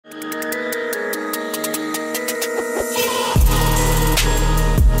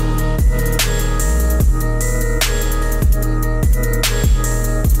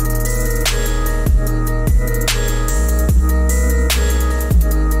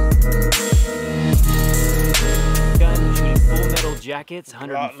brackets,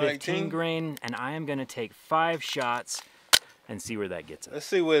 115 grain, and I am gonna take 5 shots and see where that gets us. Let's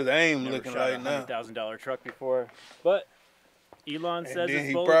see what his aim looking Never like shot a now. $100,000 truck before, but Elon says And then it's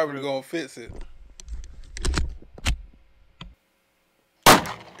he bulletproof. probably gonna fix it.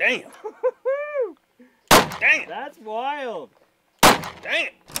 Damn. Damn. That's wild. Damn.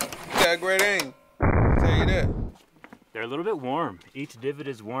 You got great aim. I'll tell you that. They're a little bit warm. Each divot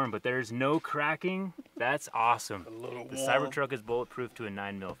is warm, but there's no cracking. That's awesome. A little The warm. Cybertruck is bulletproof to a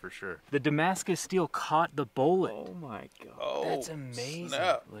 9mm for sure. The Damascus steel caught the bullet. Oh my god. Oh, that's amazing.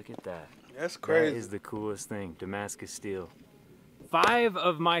 snap. Look at that. That's crazy. That is the coolest thing, Damascus steel. 5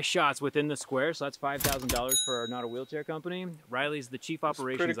 of my shots within the square, so that's $5,000 for our Not a Wheelchair company. Riley's the chief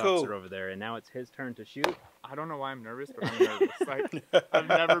operations officer over there, and now it's his turn to shoot. I don't know why I'm nervous, but I'm nervous. Like, I've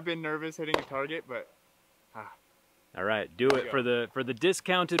never been nervous hitting a target, but All right, do it for the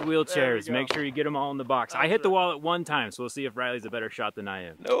discounted wheelchairs. Make sure you get them all in the box. I hit the wall at one time, so we'll see if Riley's a better shot than I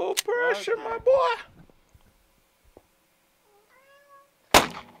am. No pressure, my boy.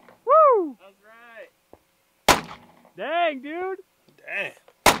 Woo! that's right. Dang, dude! Damn.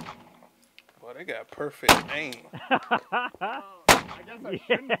 Boy, they got perfect aim. I guess I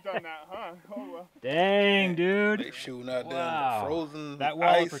shouldn't have done that, huh? Oh well. Dang, dude! They shooting out there in Wow. the frozen That wall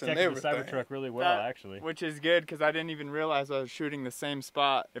ice and protected the everything. Cybertruck really well, actually. Which is good, because I didn't even realize I was shooting the same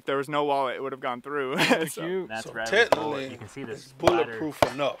spot. If there was no wall, it would have gone through. So, That's So Riley's technically, bullet. You can see this it's bulletproof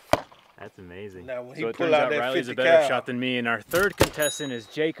enough. That's amazing. Now, when he so it pull turns out out that Riley's a 50 better cal, shot than me, and our third contestant is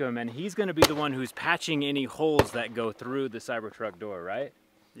Jacob, and he's going to be the one who's patching any holes that go through the Cybertruck door, right?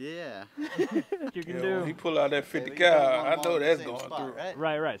 Yeah. What you can yeah, do. when he pull out that 50 we got cal, one I ball know in the that's same going spot, through. right?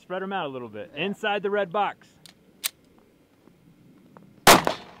 Right, right. Spread them out a little bit. Inside the red box.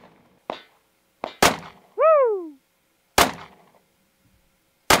 Woo!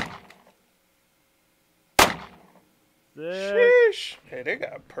 Sick. Sheesh. Hey, they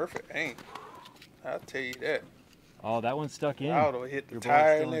got perfect aim. I'll tell you that. Oh, that one stuck in. I would have hit the Your bullet's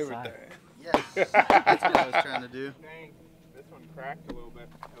tire still and inside. everything. Yes. That's what I was trying to do. dang, this one cracked a little bit,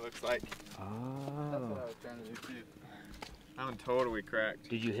 it looks like. That's Oh. what I was trying to do too. That one totally cracked.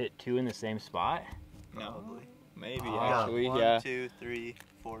 Did you hit 2 in the same spot? Probably. Maybe, Oh. actually, One, yeah. 2, 3,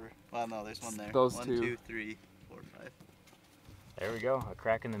 4. Well, no, there's one there. Those 1, two. 2, 3, 4, 5. There we go, a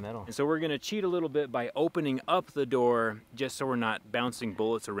crack in the middle. And so we're gonna cheat a little bit by opening up the door just so we're not bouncing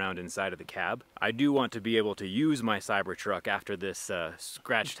bullets around inside of the cab. I do want to be able to use my Cybertruck after this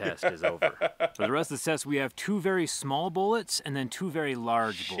scratch test is over. For the rest of the test, we have 2 very small bullets and then 2 very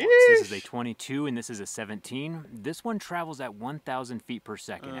large bullets. This is a 22 and this is a 17. This one travels at 1,000 feet per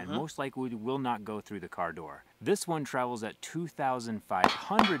second and most likely will not go through the car door. This one travels at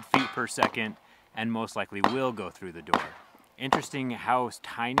 2,500 feet per second and most likely will go through the door. Interesting how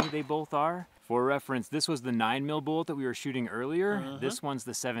tiny they both are. For reference, this was the 9mm bullet that we were shooting earlier. This one's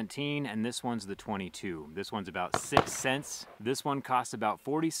the 17 and this one's the 22. This one's about 6 cents. This one costs about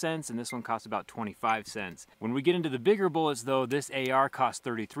 40 cents and this one costs about 25 cents. When we get into the bigger bullets though, this AR costs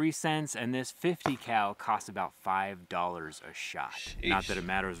 33 cents and this 50 cal costs about $5 a shot. Sheesh. Not that it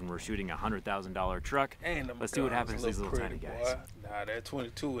matters when we're shooting a $100,000 truck. And them Let's see what guns happens to these look little tiny pretty, guys. boy. Nah, that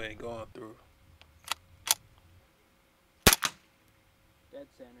 22 ain't going through. Dead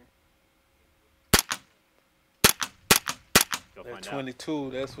center. Go That find out.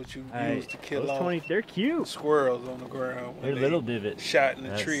 22, that's what you Hey, use to kill those off 20, they're cute. squirrels on the ground. when They're they little divots. Shot in the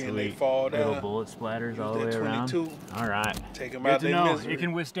That's tree and they sweet. fall Little down. bullet splatters Use all the way that around. 22. All right. Take them Good out to their know. misery. It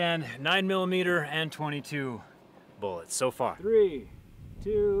can withstand 9mm and 22 bullets so far. 3,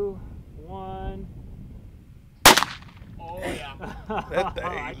 2, 1. Oh, yeah. That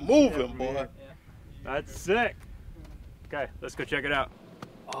thing moving, boy. That's sick. Okay, let's go check it out.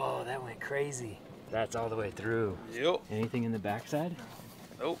 Oh, that went crazy. That's all the way through. Yep. Anything in the backside?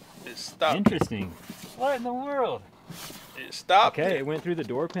 Nope. It stopped. Interesting. What in the world? It stopped. Okay, it it. went through the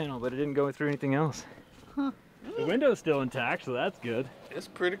door panel, but it didn't go through anything else. The window's still intact, so that's good. It's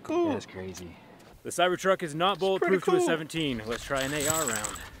pretty cool. That's crazy. The Cybertruck is not bulletproof to a 17. Let's try an AR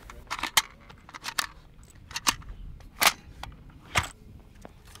round.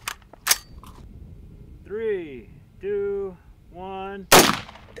 Three, 2, 1.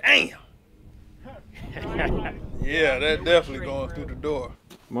 Damn. Yeah, that definitely going through the door.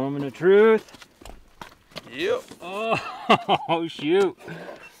 Moment of truth. Yep. Oh, shoot.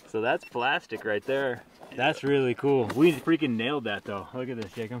 So that's plastic right there. That's really cool. We freaking nailed that though. Look at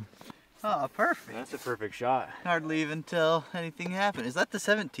this, Jacob. Oh, perfect. That's a perfect shot. Hardly even tell anything happened. Is that the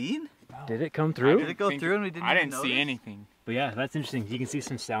 17? Did it come through? Did it go through and we didn't I even didn't see notice? anything. But yeah, that's interesting. You can see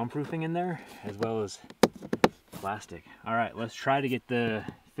some soundproofing in there as well as plastic. All right, let's try to get the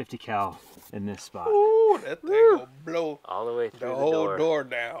 50 cal in this spot. Ooh, that thing will blow All the way through the the whole door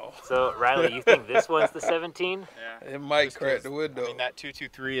down. So Riley, you think this one's the 17? Yeah. It might Just crack goes- the window. I mean, that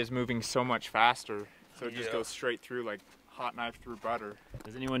 223 is moving so much faster, so it just Yeah. goes straight through like hot knife through butter.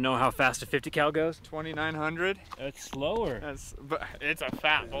 Does anyone know how fast a 50 cal goes? 2900. It's slower. But it's a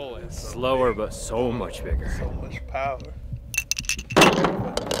fat bullet. Slower, but so much bigger. So much power.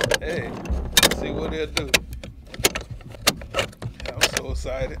 Hey, let's see what they'll do. I'm so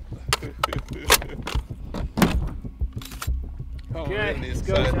excited. I'm Okay, really it's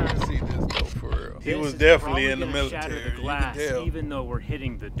go excited time. to see this go for real. He This was is definitely probably in the gonna shatter military. the glass, you can tell. even though we're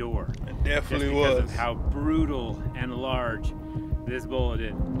hitting the door. It Just definitely because was. of how brutal and large this bullet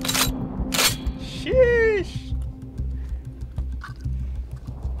is. Sheesh.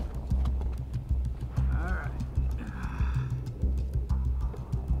 All right.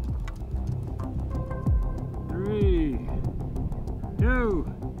 3, 2,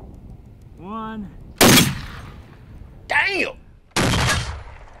 1. Damn.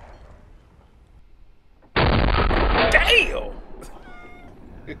 Damn.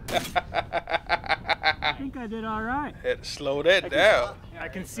 I think I did all right. Had to slow that down. I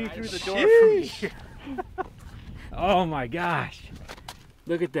can see through the door from here. Oh my gosh.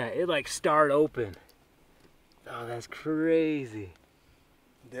 Look at that. It like starred open. Oh, that's crazy.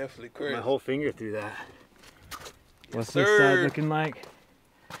 Definitely Put crazy. my whole finger through that. What's Yes, this side sir. looking like?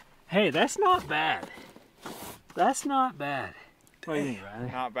 Hey, that's not bad. That's not bad. What do you think,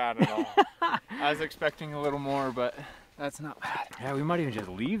 Riley? Not bad at all. I was expecting a little more, but that's not bad. Yeah, we might even just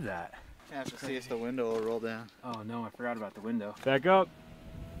leave that. You have to see if the window will roll down. Oh no, I forgot about the window. Back up.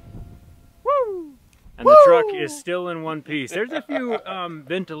 Woo! And the truck is still in one piece. There's a few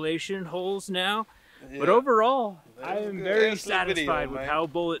ventilation holes now, but Yeah. overall, That I was a am good very excellent video, satisfied with man. how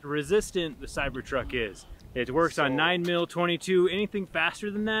bullet resistant the Cybertruck is. It works on So- 9mm 22, anything faster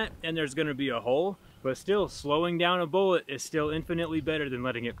than that, and there's gonna be a hole. But still, slowing down a bullet is still infinitely better than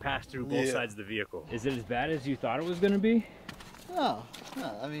letting it pass through both Yeah. sides of the vehicle. Is it as bad as you thought it was gonna be? No,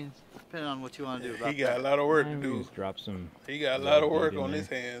 I mean, depending on what you want to do about He got that. a lot of work to Maybe do. just drop some. He got a lot of work in on there. his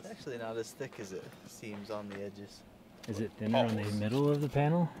hands. It's actually not as thick as it seems on the edges. Is it thinner on the Almost. middle of the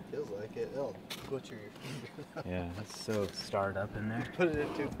panel? Feels like it. It'll butcher your finger. Yeah, it's so starred up in there. Put it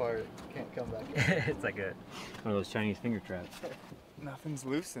in too far, it can't come back in. It's like one of those Chinese finger traps. Nothing's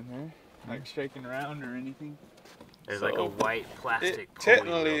loose in there, like shaking around or anything. There's like a white plastic. pulley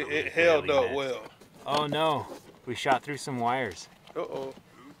Technically, wheel that we it held barely up missed. well. Oh no, we shot through some wires. Uh-oh.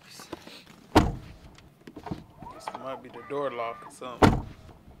 This might be the door lock or something.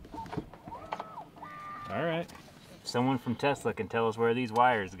 All right. Someone from Tesla can tell us where these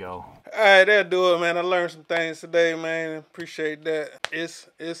wires go. All right, that'll do it, man. I learned some things today, man. Appreciate that. It's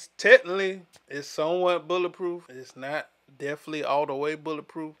technically, it's somewhat bulletproof. It's not definitely all the way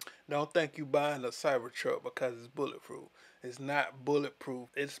bulletproof. Don't think you buying a Cybertruck because it's bulletproof. It's not bulletproof.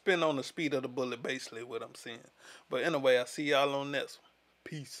 It's been on the speed of the bullet, basically, what I'm saying. But anyway, I'll see y'all on next one.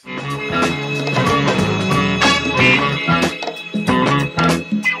 Peace.